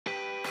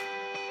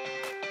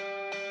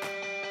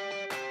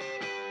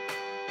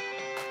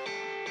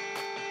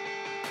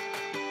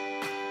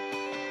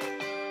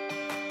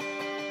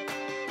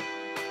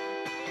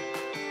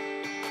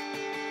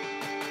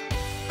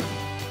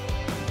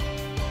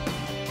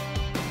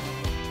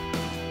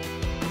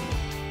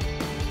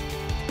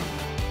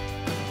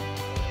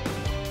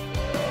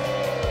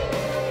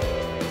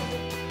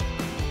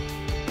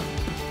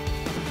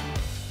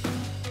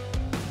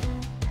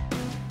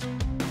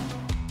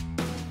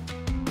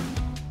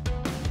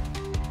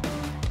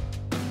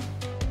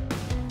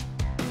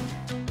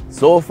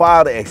So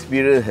far, the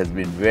experience has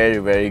been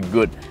very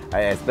good.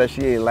 I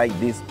especially like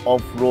this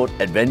off-road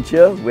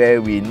adventure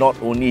where we not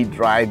only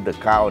drive the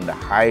car on the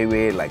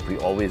highway like we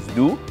always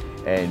do,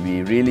 and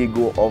we really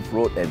go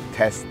off-road and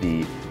test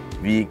the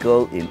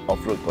vehicle in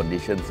off-road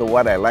conditions. So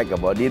what I like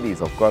about it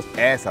is, of course,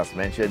 air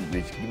suspension,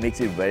 which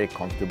makes it very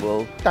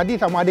comfortable. Tadi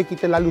sama ada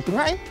kita lalu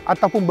sungai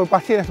ataupun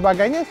berpasir dan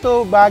sebagainya,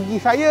 so bagi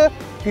saya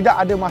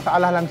tidak ada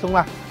masalah langsung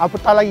lah.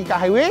 Apatah lagi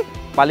kat highway.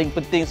 Paling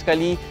penting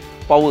sekali,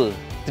 power.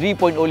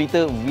 3.0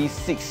 liter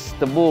V6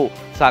 turbo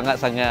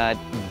sangat-sangat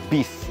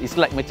beast. It's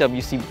like macam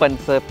you simpan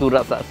satu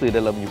rak saksa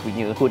dalam you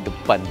punya hood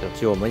depan tu.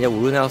 所以我们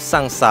无论要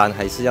上山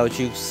还是要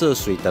去涉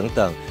水等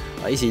等，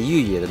一些越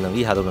野的能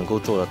力它都能够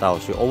做得到。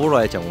所以 overall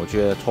来讲，我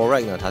觉得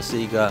Touareg 呢，它是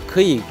一个可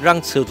以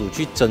让车主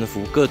去征服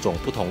各种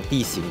不同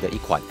地形的一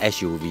款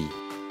SUV。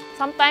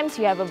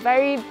 Sometimes you have a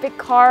very big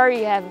car,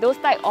 you have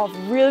those type of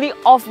really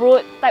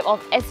off-road type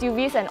of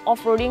SUVs and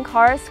off-roading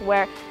cars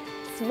where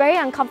it's very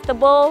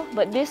uncomfortable,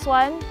 but this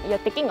one, you're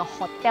taking a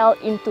hotel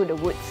into the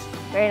woods.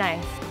 Very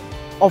nice.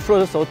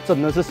 Off-road 的时候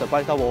真的是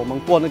surprise 到我们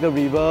过那个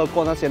river，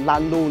 过那些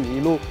烂路、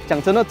泥路。讲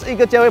真的，这一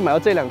个价位买到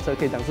这辆车，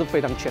可以讲是非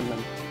常全能。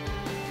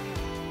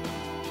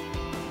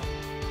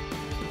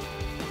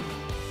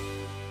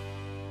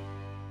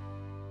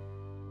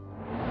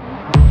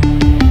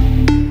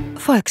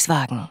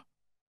Volkswagen.